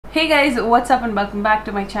Hey guys, what's up and welcome back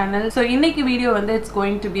to my channel. So இன்னைக்கு video வந்து it's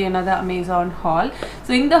going to be another Amazon haul.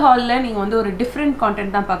 So இந்த haulல நீங்க வந்து ஒரு different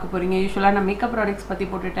content தான் பார்க்க போறீங்க. யூசுவலா நான் makeup products பத்தி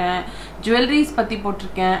போட்டுட்டேன், jewelries பத்தி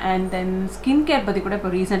போட்டுருக்கேன், and then skincare பத்தி கூட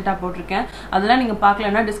இப்போ ரீசன்ட்டா போட்டுருக்கேன். அதெல்லாம் நீங்க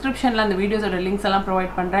பார்க்கலனா descriptionல அந்த வீடியோஸோட links எல்லாம்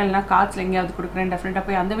ப்ரொவைட் பண்றேன். இல்லனா கார்ட்ஸ்ல எங்கயாவது கொடுக்கிறேன். டெஃபினட்டா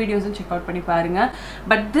போய் அந்த வீடியோஸும் செக் அவுட் பண்ணி பாருங்க.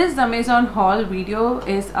 But this Amazon haul video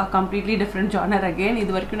is a completely different genre again.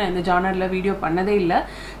 இது வரைக்கும் நான் இந்த ஜானர்ல வீடியோ பண்ணதே இல்ல.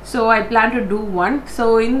 So I plan to do one. So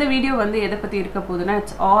இந்த வீடியோ வந்து எதை பத்தி இருக்க போகுதுன்னா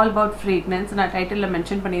it's all about fragrance. நான் டைட்டில்ல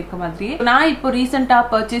மென்ஷன் பண்ணியிருக்க மாதிரி நான் இப்போ ரீசெண்டா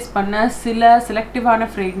பர்ச்சேஸ் பண்ண சில செலக்டிவான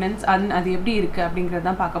fragrance அது எப்படி இருக்கு அப்படிங்கறத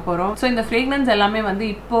தான் பார்க்க போறோம். ஸோ இந்த fragrance எல்லாமே வந்து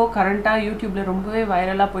இப்போ கரண்டா யூடியூப்ல ரொம்பவே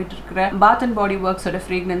வைரலா போயிட்டு இருக்கிற Bath and Body Works ஓட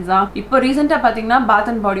fragrance தான். இப்போ ரீசெண்டா பாத்தீங்கன்னா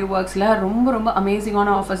Bath and Body Worksல ரொம்ப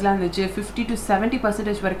அமேசிங்கான ஆஃபர்ஸ்லாம் இருந்துச்சு. 50 to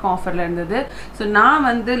 70% வரைக்கும் ஆஃபர்ல இருந்தது. ஸோ நான்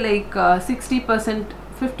வந்து லைக்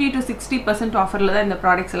 50 to 60% ஆஃபர்ல தான் இந்த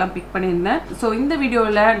ப்ராடக்ட்ஸ் எல்லாம் பிக் பண்ணியிருந்தேன். ஸோ இந்த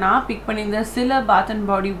வீடியோவில் நான் பிக் பண்ணியிருந்த சில Bath and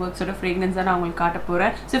Body Works ஓட fragrance தான் நான் உங்களுக்கு காட்ட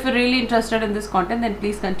போறேன். So if you're really interested in this content then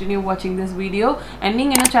please continue watching this video. and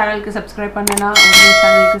நீங்க இன்னும் சேனலுக்கு சப்ஸ்கிரைப் பண்ணலனா உங்க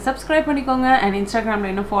சேனலுக்கு சப்ஸ்கிரைப் பண்ணிக்கோங்க. and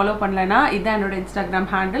இன்ஸ்டாகிராம்ல இன்னும் ஃபாலோ பண்ணலனா இதான் என்னோட இன்ஸ்டாகிராம்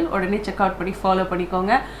ஹேண்டில், உடனே செக் அவுட் பண்ணி ஃபாலோ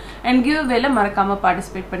பண்ணிக்கோங்க. and give awayல மறக்காம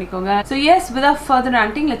பார்ட்டிசிபேட் பண்ணிக்கோங்க. so yes, without further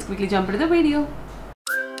ranting, let's quickly jump into the video.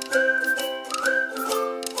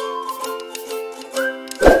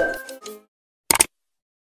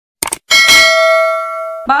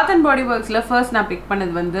 Bath and Body Worksல first நான் பிக்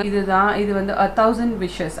பண்ணது வந்து இது வந்து 1000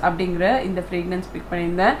 wishes அப்படிங்கிற இந்த fragrance பிக்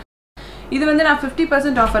பண்ணியிருந்தேன். இது வந்து நான்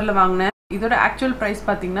 50% ஆஃபர்ல வாங்கினேன். இதோட ஆக்சுவல் பிரைஸ்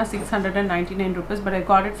பாத்தீங்கன்னா 699 rupees, but I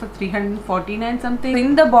got it for 349 something.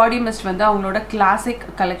 இந்த பாடி மிஸ்ட் வந்து அவங்களோட classic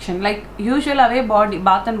collection. Like யூசுவலாவே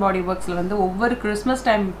Bath and Body Worksல வந்து ஒவ்வொரு கிறிஸ்மஸ்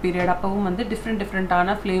டைம் பீரியட் அப்பவும் வந்து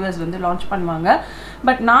டிஃப்ரெண்டான ஃபிளேவர்ஸ் வந்து லான்ச் பண்ணுவாங்க.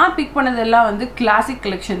 பட் நான் பிக் பண்ணதெல்லாம் வந்து கிளாசிக்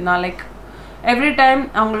கலெக்ஷன் தான். லைக் every time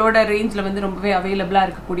அவங்களோட ரேஞ்சில் வந்து ரொம்பவே அவைலபிளாக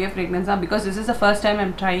இருக்கக்கூடிய fragrance தான். Because this is the first time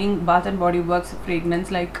I'm trying Bath and Body Works fragrance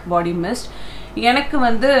like body mist. எனக்கு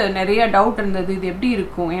வந்து நிறைய டவுட் இருந்தது இது எப்படி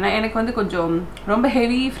இருக்கும். ஏன்னா எனக்கு வந்து கொஞ்சம் ரொம்ப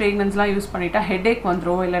ஹெவி ஃப்ரேக்ரன்ஸ்லாம் யூஸ் பண்ணிட்டா ஹெட்ஏக்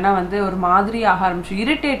வந்துடும், இல்லைனா வந்து ஒரு மாதிரி ஆக ஆரம்பிச்சு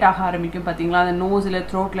இரிட்டேட் ஆக ஆரம்பிக்கும். பார்த்தீங்களா, அந்த நோஸில்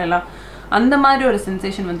த்ரோட்லலாம் அந்த மாதிரி ஒரு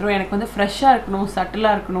சென்சேஷன் வந்துடும். எனக்கு வந்து ஃப்ரெஷ்ஷாக இருக்கணும்,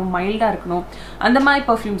 சட்டிலாக இருக்கணும், மைல்டாக இருக்கணும். அந்த மாதிரி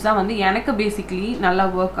பர்ஃப்யூம்ஸ் தான் வந்து எனக்கு பேசிக்லி நல்லா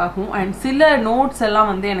ஒர்க் ஆகும். அண்ட் சில நோட்ஸ்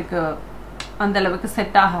எல்லாம் வந்து எனக்கு அந்த அளவுக்கு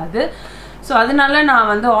செட் ஆகாது. ஸோ அதனால நான்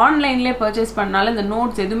வந்து ஆன்லைன்லேயே பர்ச்சேஸ் பண்ணாலும் இந்த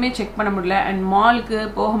நோட்ஸ் எதுவுமே செக் பண்ண முடியல. அண்ட் மாலுக்கு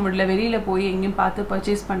போக முடியல, வெளியில் போய் எங்கேயும் பார்த்து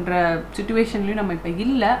பர்ச்சேஸ் பண்ணுற சுச்சுவேஷன்லையும் நம்ம இப்போ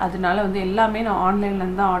இல்லை. அதனால வந்து எல்லாமே நான்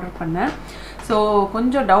ஆன்லைன்லேருந்து தான் ஆர்டர் பண்ணேன். ஸோ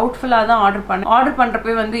கொஞ்சம் டவுட்ஃபுல்லாக தான் ஆர்டர்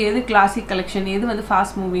பண்ணுறப்பே வந்து எது கிளாசிக் கலெக்ஷன், எது வந்து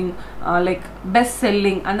fast moving, like best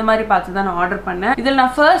selling அந்த மாதிரி பார்த்து தான் நான் ஆர்டர் பண்ணேன். இதில்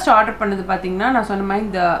நான் ஃபர்ஸ்ட் ஆர்டர் பண்ணது பார்த்தீங்கன்னா நான் சொன்ன மாதிரி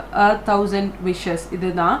இந்த 1000 wishes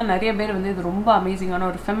இதுதான். நிறைய பேர் வந்து இது ரொம்ப அமேசிங்கான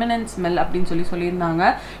ஒரு ஃபெமினன் ஸ்மெல் அப்படின்னு சொல்லியிருந்தாங்க.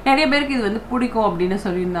 நிறைய பேருக்கு இது வந்து பிடிக்கும் அப்படின்னு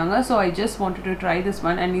சொல்லியிருந்தாங்க. So I just wanted to try this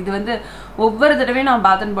one. And இது வந்து ஒவ்வொரு தடவையும் நான்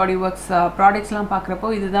Bath and Body Works ப்ராடக்ட்ஸ்லாம் பார்க்குறப்போ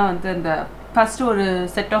இதுதான் வந்து அந்த ஃபர்ஸ்ட் ஒரு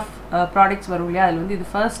செட் ஆஃப் ப்ராடக்ட்ஸ் வரும் இல்லையா, அதில் வந்து இது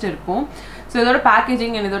ஃபர்ஸ்ட் இருக்கும். ஸோ இதோட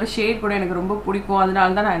பேக்கேஜிங் அண்ட் இதோட ஷேட் கூட எனக்கு ரொம்ப பிடிக்கும்.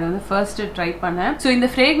 அதனால தான் நான் இதை வந்து ஃபர்ஸ்ட் ட்ரை பண்ணேன். ஸோ இந்த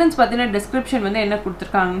ஃப்ரேக்ரன்ஸ் பார்த்தீங்கன்னா டிஸ்கிரிப்ஷன் வந்து என்ன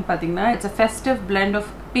கொடுத்துருக்காங்கன்னு பார்த்தீங்கன்னா it's a festive blend of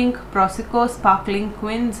pink, ப்ராசிகோ, sparkling,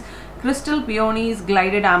 queens, crystal peonies,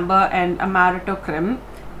 கிளைடட் Amber and அமாரட்டோ crème.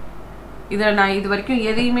 இதில் நான் இது வரைக்கும்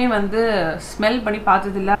எதையுமே வந்து ஸ்மெல் பண்ணி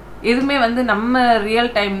பார்த்ததில்லை. எதுவுமே வந்து நம்ம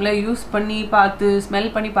ரியல் டைமில் யூஸ் பண்ணி பார்த்து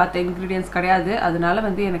ஸ்மெல் பண்ணி பார்த்த இன்க்ரீடியன்ஸ் கிடையாது. அதனால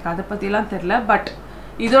வந்து எனக்கு அதை பற்றிலாம் தெரில. பட்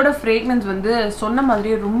இதோட ஃப்ரேக்ரன்ஸ் வந்து சொன்ன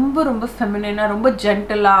மாதிரியே ரொம்ப ஃபெமினாக, ரொம்ப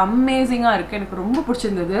ஜென்டலாக, அமேசிங்காக இருக்குது. எனக்கு ரொம்ப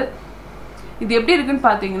பிடிச்சிருந்தது. இது எப்படி இருக்குன்னு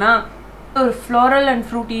பார்த்தீங்கன்னா ஒரு ஃப்ளோரல் அண்ட்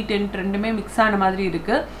ஃப்ரூட்டி டென்ட் ரெண்டுமே மிக்ஸ் ஆன மாதிரி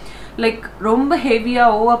இருக்குது. லைக் ரொம்ப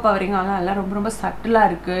ஹெவியாக ஓவர் பவரிங்காலாம் இல்லை, ரொம்ப சட்டிலாக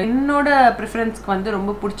இருக்குது. என்னோட ப்ரிஃபரன்ஸ்க்கு வந்து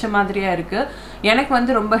ரொம்ப பிடிச்ச மாதிரியாக இருக்குது. எனக்கு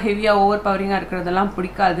வந்து ரொம்ப ஹெவியாக ஓவர் பவரிங்காக இருக்கிறதெல்லாம்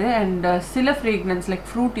பிடிக்காது. அண்ட் சில ஃப்ரேக்ரன்ஸ் லைக்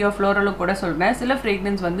ஃப்ரூட்டியோ ஃப்ளோரலும் கூட சொல்கிறேன், சில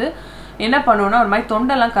ஃப்ரேக்ரன்ஸ் வந்து என்ன பண்ணுவோன்னா ஒரு மாதிரி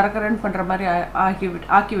தொண்டெல்லாம் கரக்கரன்னு பண்ணுற மாதிரி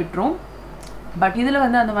ஆக்கி விட்டுரும். பட் இதில்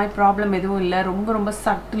வந்து அந்த மாதிரி ப்ராப்ளம் எதுவும் இல்லை. ரொம்ப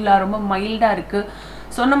சட்டிலாக, ரொம்ப மைல்டாக இருக்குது.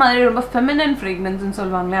 சொன்ன மாதிரி ரொம்ப ஃபெமினன் ஃப்ரேக்ரன்ஸ்னு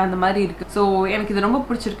சொல்லுவாங்களே அந்த மாதிரி இருக்குது. ஸோ எனக்கு இது ரொம்ப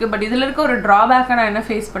பிடிச்சிருக்கு. பட் இதில் இருக்க ஒரு ட்ராபேக்காக நான் என்ன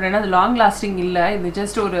ஃபேஸ் பண்ணேன்னா அது லாங் லாஸ்டிங் இல்லை. இது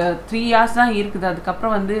ஜஸ்ட் ஒரு 3 years தான் இருக்குது.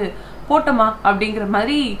 அதுக்கப்புறம் வந்து போட்டோமா அப்படிங்கிற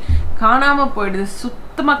மாதிரி காணாமல் போயிடுது.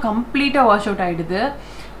 சுத்தமாக கம்ப்ளீட்டாக வாஷ் அவுட் ஆகிடுது.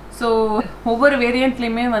 ஸோ ஒவ்வொரு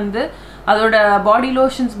வேரியண்ட்லேயுமே வந்து அதோட பாடி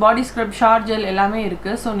லோஷன்ஸ், பாடி ஸ்க்ரப், ஷார் ஜெல் எல்லாமே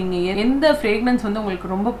இருக்குது. ஸோ நீங்கள் எந்த ஃப்ரேக்ரன்ஸ் வந்து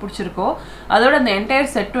உங்களுக்கு ரொம்ப பிடிச்சிருக்கோ அதோட அந்த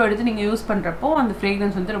என்டையர் செட்டும் எடுத்து நீங்கள் யூஸ் பண்ணுறப்போ அந்த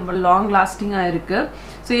ஃப்ரேக்ரன்ஸ் வந்து ரொம்ப லாங் லாஸ்டிங்காக இருக்குது.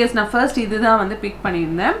 ஸோ எஸ் நான் ஃபர்ஸ்ட் இதுதான் வந்து பிக்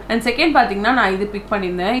பண்ணியிருந்தேன். அண்ட் செகண்ட் பார்த்தீங்கன்னா நான் இது பிக்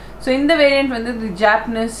பண்ணியிருந்தேன். ஸோ இந்த வேரியன்ட் வந்து தி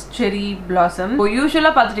ஜாப்பனீஸ் செரி பிளாசம். இப்போ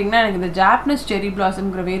யூஸ்வலாக பார்த்துட்டிங்கன்னா எனக்கு இந்த ஜாப்பனீஸ் செரி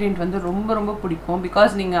பிளாசம்ங்கிற வேரியன்ட் வந்து ரொம்ப ரொம்ப பிடிக்கும்.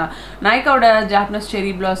 பிகாஸ் நீங்கள் நைக்காவோட ஜாப்பனீஸ்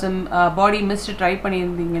செரி பிளாசம் பாடி மிஸ்ட் ட்ரை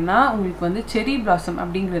பண்ணியிருந்தீங்கன்னா உங்களுக்கு வந்து செரி பிளாசம்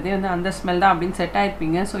அப்படிங்கிறதே வந்து அந்த ஸ்மெல் தான் அப்படின்னு செட்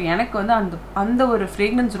ஆயிருப்பீங்க. ஸோ எனக்கு வந்து அந்த ஒரு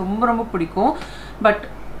ஃப்ரேக்ரன்ஸ் ரொம்ப ரொம்ப பிடிக்கும்.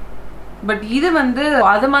 பட் இது வந்து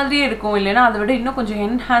அது மாதிரியே இருக்கும், இல்லைன்னா அதை விட இன்னும் கொஞ்சம்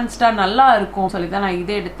என்ஹான்ஸ்டாக நல்லா இருக்கும் சொல்லி தான் நான்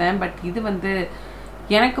இதே எடுத்தேன். பட் இது வந்து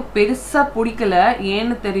எனக்கு பெருசாக பிடிக்கல,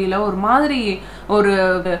 ஏன்னு தெரியல. ஒரு மாதிரி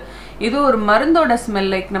ஏதோ ஒரு மருந்தோட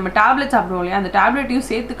ஸ்மெல், லைக் நம்ம டேப்லெட் சாப்பிடுவோம் இல்லையா, அந்த டேப்லெட்டையும்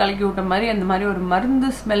சேர்த்து கலக்கி விட்ட மாதிரி அந்த மாதிரி ஒரு மருந்து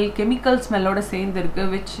ஸ்மெல், கெமிக்கல் ஸ்மெல்லோட சேர்ந்துருக்கு,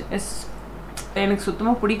 விச் இஸ் எனக்கு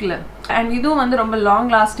சுத்தமாக பிடிக்கல. அண்ட் இதுவும் வந்து ரொம்ப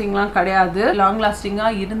லாங் லாஸ்டிங்லாம் கிடையாது. லாங்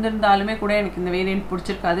லாஸ்டிங்காக இருந்திருந்தாலுமே கூட எனக்கு இந்த வேரியன்ட்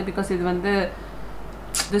பிடிச்சிருக்காது. பிகாஸ் இது வந்து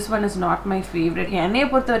this one is not my favorite. என்னைய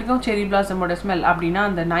பொறுத்த வரைக்கும் செரி பிளாசமோட ஸ்மெல் அப்படின்னா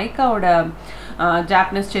அந்த நைக்காவோட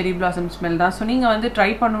ஜாப்பனீஸ் செரி பிளாசம் ஸ்மெல் தான். ஸோ நீங்கள் வந்து ட்ரை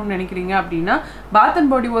பண்ணணும்னு நினைக்கிறீங்க அப்படின்னா பாத்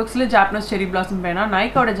அண்ட் பாடி ஒர்க்ஸில் ஜாப்பனீஸ் செரி பிளாசம் வேணாம்,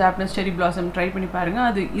 நைக்காவோட ஜாப்பனீஸ் செரி பிளாசம் ட்ரை பண்ணி பாருங்கள்.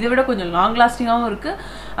 அது இதை விட கொஞ்சம் லாங் லாஸ்டிங்காகவும் இருக்குது,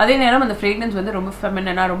 அதே நேரம் அந்த ஃப்ரேக்ரன்ஸ் வந்து ரொம்ப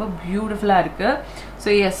ஃபெமினனாக ரொம்ப பியூட்டிஃபுல்லாக இருக்குது.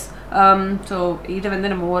 ஸோ எஸ், ஸோ இதை வந்து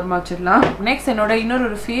நம்ம ஓரமாக வச்சிடலாம். நெக்ஸ்ட் என்னோட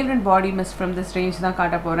இன்னொரு favourite body mist from this range தான்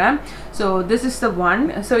காட்ட போகிறேன். So this is the one.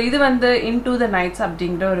 So இது வந்து இன்டு த நைட்ஸ்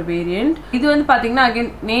அப்படிங்கிற ஒரு வேரியன்ட். இது வந்து பார்த்தீங்கன்னா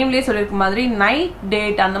அகைன் நேம்லேயே சொல்லியிருக்க மாதிரி நைட்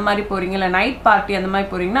டேட் அந்த மாதிரி போகிறீங்க, இல்லை நைட் பார்ட்டி அந்த மாதிரி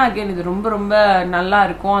போகிறீங்கன்னா அகைன் இது ரொம்ப ரொம்ப நல்லா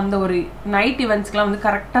இருக்கும். அந்த ஒரு நைட் இவெண்ட்ஸ்க்குலாம் வந்து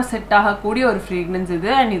கரெக்டாக செட் ஆகக்கூடிய ஒரு ஃப்ரேக்ரன்ஸ்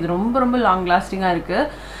இது. அண்ட் இது ரொம்ப ரொம்ப லாங் லாஸ்டிங்காக இருக்குது.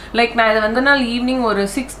 லைக் நான் இதை வந்து நாள் ஈவினிங் ஒரு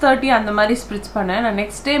 6:30 அந்த மாதிரி ஸ்ப்ரிட்ச் பண்ணேன். நான்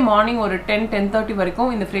நெக்ஸ்ட் டே மார்னிங் ஒரு 10-10:30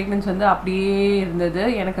 வரைக்கும் இந்த ஃப்ரேக்ரன்ஸ் வந்து அப்படியே இருந்தது.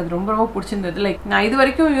 எனக்கு அது ரொம்ப ரொம்ப பிடிச்சிருந்தது. லைக் நான் இது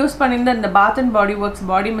வரைக்கும் யூஸ் பண்ணியிருந்த இந்த பாத் அண்ட் பாடி ஒர்க்ஸ்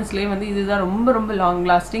பாடி மிஸ்ட்லேயே வந்து இதுதான் ரொம்ப ரொம்ப லாங்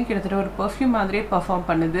லாஸ்டிங், கிட்டத்தட்ட ஒரு பர்ஃப்யூம் மாதிரியே பர்ஃபார்ம்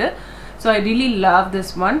பண்ணுது. So I really love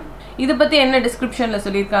this one. இதை பற்றி என்ன டிஸ்கிரிப்ஷனில்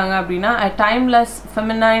சொல்லியிருக்காங்க அப்படின்னா, a timeless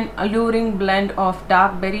feminine alluring blend of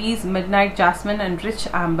dark berries, midnight jasmine and rich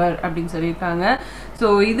amber அப்படின்னு சொல்லியிருக்காங்க. ஸோ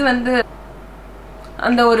இது வந்து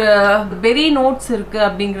அந்த ஒரு பெரி நோட்ஸ் இருக்குது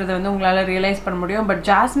அப்படிங்கிறத வந்து உங்களால் ரியலைஸ் பண்ண முடியும். பட்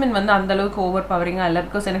ஜாஸ்மின் வந்து அந்தளவுக்கு ஓவர் பவரிங்காக இல்லை.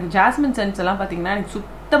 பிகாஸ் எனக்கு ஜாஸ்மின் சென்ஸ் எல்லாம் பார்த்தீங்கன்னா எனக்கு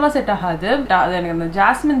சுத்தமாக செட் ஆகாது. அது எனக்கு அந்த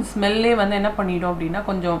ஜாஸ்மின் ஸ்மெல்லே வந்து என்ன பண்ணிடும் அப்படின்னா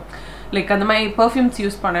கொஞ்சம் லைக் அந்த மாதிரி பர்ஃப்யூம்ஸ்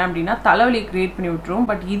யூஸ் பண்ணேன் அப்படின்னா தலைவலியை க்ரியேட் பண்ணி விட்டுரும்.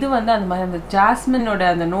 பட் இது வந்து அந்த மாதிரி அந்த ஜாஸ்மினோட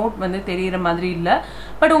அந்த நோட் வந்து தெரிகிற மாதிரி இல்லை.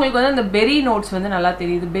 பட் உங்களுக்கு வந்து அந்த பெரி நோட்ஸ் வந்து நல்லா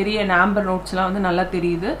தெரியுது, பெரி அண்ட் ஆம்பர் நோட்ஸ்லாம் வந்து நல்லா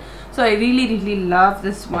தெரியுது. So I really love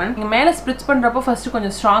this one. நீங்கள் மேலே ஸ்ப்ரிட்ச் பண்ணுறப்போ ஃபஸ்ட்டு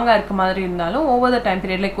கொஞ்சம் ஸ்ட்ராங்காக இருக்க மாதிரி இருந்தாலும் over the time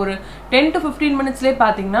period like ஒரு 10 to 15 மினிட்ஸ்லேயே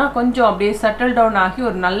பார்த்தீங்கன்னா கொஞ்சம் அப்படியே சட்டில் டவுன் ஆகி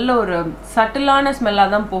ஒரு நல்ல ஒரு சட்டிலான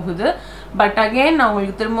ஸ்மெல்லாக தான் போகுது. பட் அகெயின் நான்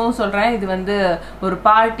உங்களுக்கு திரும்பவும் சொல்கிறேன், இது வந்து ஒரு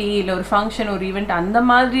பார்ட்டி இல்லை ஒரு ஃபங்க்ஷன் ஒரு ஈவெண்ட் அந்த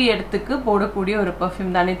மாதிரி இடத்துக்கு போடக்கூடிய ஒரு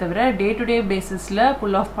பர்ஃப்யூம் தானே தவிர டே டு டே பேசிஸில்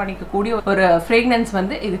புல் ஆஃப் பண்ணிக்கக்கூடிய ஒரு ஃப்ரேக்ரன்ஸ்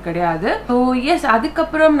வந்து இது கிடையாது. ஸோ எஸ்,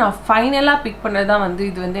 அதுக்கப்புறம் நான் ஃபைனலாக பிக் பண்ணது தான் வந்து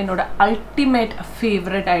இது வந்து என்னோட அல்டிமேட்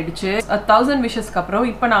ஃபேவரட் ஆயிடுச்சு. 1000 விஷஸ்க்கு அப்புறம்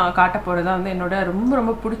இப்போ நான் காட்ட போகிறதா வந்து என்னோட ரொம்ப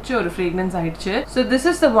ரொம்ப பிடிச்ச ஒரு ஃப்ரேக்ரன்ஸ் ஆயிடுச்சு. So this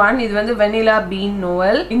is the one. இது வந்து வெனிலா பீன்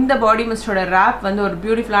நோவல். இந்த பாடி மிஸ்டோட ரேப் வந்து ஒரு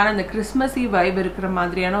பியூட்டிஃபுல்லான அந்த கிறிஸ்மஸி வைப் இருக்கிற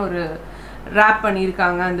மாதிரியான ஒரு ரேப்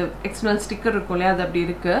பண்ணியிருக்காங்க. அந்த எக்ஸ்டர்னல் ஸ்டிக்கர் இருக்கும் இல்லையா, அது அப்படி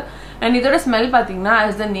இருக்குது. அண்ட் இதோட ஸ்மெல் பார்த்தீங்கன்னா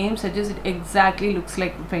as the name suggests it exactly looks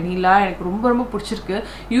like vanilla. எனக்கு ரொம்ப ரொம்ப பிடிச்சிருக்கு.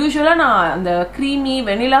 யூஸ்வலாக நான் அந்த க்ரீமி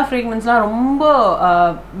வெனிலா ஃப்ரேக்ரன்ஸ்லாம் ரொம்ப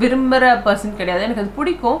விரும்புகிற பர்சன் கிடையாது. எனக்கு அது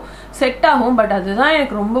பிடிக்கும், செட் ஆகும். பட் அதுதான்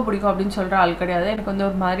எனக்கு ரொம்ப பிடிக்கும் அப்படின்னு சொல்கிற ஆள் கிடையாது. எனக்கு வந்து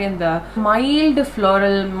ஒரு மாதிரி அந்த mild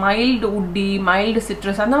floral, mild உட்டி, mild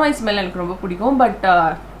citrus அந்த மாதிரி ஸ்மெல் எனக்கு ரொம்ப பிடிக்கும்.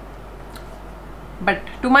 பட்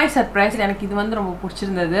டு மை சர்ப்ரைஸ் எனக்கு இது வந்து ரொம்ப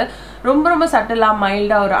பிடிச்சிருந்தது. ரொம்ப ரொம்ப சட்டலாக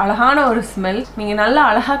மைல்டாக ஒரு அழகான ஒரு ஸ்மெல். நீங்கள் நல்லா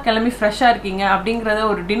அழகாக கிளம்பி ஃப்ரெஷ்ஷாக இருக்கீங்க அப்படிங்கிறத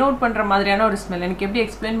ஒரு டினோட் பண்ணுற மாதிரியான ஒரு ஸ்மெல். எனக்கு எப்படி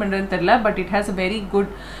எக்ஸ்பிளைன் பண்ணுறதுன்னு தெரியல. But it has a very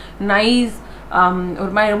good nice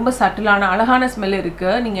ஒரு மாதிரி ரொம்ப சட்டிலான அழகான ஸ்மெல்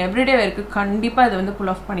இருக்குது. நீங்கள் எவ்ரிடே வேருக்கு கண்டிப்பாக இதை வந்து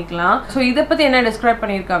புல் ஆஃப் பண்ணிக்கலாம். ஸோ இதை பற்றி என்ன டிஸ்கிரைப்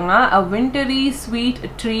பண்ணியிருக்காங்கன்னா, a wintry sweet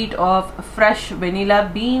treat of fresh vanilla,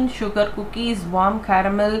 bean, sugar, cookies, warm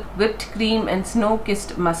caramel, whipped cream and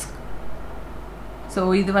snow-kissed musk. So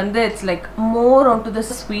இது வந்து it's like more on to the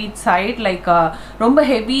sweet side, like ரொம்ப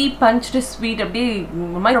ஹெவி பஞ்ச்டு ஸ்வீட், அப்படியே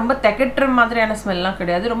மாதிரி ரொம்ப தெகட்டுற மாதிரியான ஸ்மெல்லாம்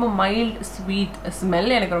கிடையாது. ரொம்ப மைல்டு ஸ்வீட் ஸ்மெல்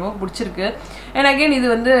எனக்கு ரொம்ப பிடிச்சிருக்கு. அண்ட் அகெயின் இது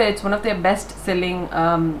வந்து it's one of the best selling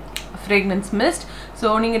fragrance mist.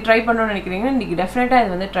 So நீங்கள் ட்ரை பண்ணணும்னு நினைக்கிறீங்கன்னா இன்றைக்கி டெஃபினட்டாக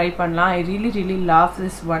இது வந்து ட்ரை பண்ணலாம். I really love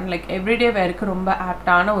this one. Like everyday வேருக்கு ரொம்ப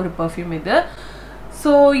ஆப்டான ஒரு பர்ஃப்யூம் இது.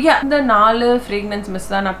 ஸோ இந்த 4 ஃப்ரேக்ரன்ஸ் மிஸ்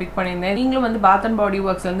தான் நான் பிக் பண்ணியிருந்தேன். நீங்களும் வந்து பாத் அண்ட் பாடி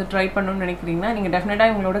ஒர்க்ஸ் வந்து ட்ரை பண்ணணும்னு நினைக்கிறீங்கன்னா நீங்கள்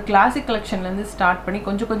டெஃபினட்டாக உங்களோட கிளாசிக் கலெக்ஷன்லேருந்து ஸ்டார்ட் பண்ணி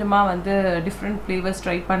கொஞ்சம் கொஞ்சமாக வந்து டிஃப்ரெண்ட் ஃப்ளேவர்ஸ்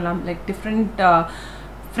ட்ரை பண்ணலாம். லைக் டிஃப்ரெண்ட்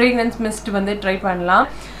ஃப்ரேக்ரன்ஸ் மிஸ்ட் வந்து ட்ரை பண்ணலாம்.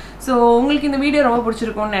 ஸோ உங்களுக்கு இந்த வீடியோ ரொம்ப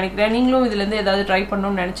பிடிச்சிருக்கும்னு நினைக்கிறேன். நீங்களும் இதுலேருந்து ஏதாவது ட்ரை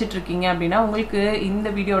பண்ணணும்னு நினச்சிட்டு இருக்கீங்க அப்படின்னா உங்களுக்கு இந்த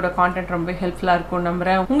வீடியோட கான்டென்ட் ரொம்ப ஹெல்ப்ஃபுல்லாக இருக்கும்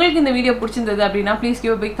நம்புறேன். உங்களுக்கு இந்த வீடியோ பிடிச்சிருந்தது அப்படின்னா please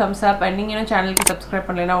give big Thums up. And நீங்கள் இன்னும் சேனலுக்கு சப்ஸ்கிரைப்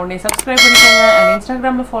பண்ணலைன்னா உடனே சப்ஸ்கிரைப் பண்ணிக்கோங்க. அண்ட்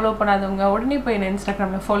இன்ஸ்டாகிராமில் ஃபாலோ பண்ணாதவங்க உடனே போய் என்ன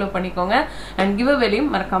இன்ஸ்டாகிராமில் ஃபாலோ பண்ணிக்கோங்க. அண்ட் கிவ்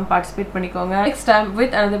அவேலையும் மறக்காம பார்ட்டிசிபேட் பண்ணிக்கோங்க. Next time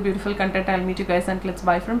with another beautiful content, I'll meet you guys, and let's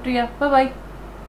bye from Priya. Bye bye.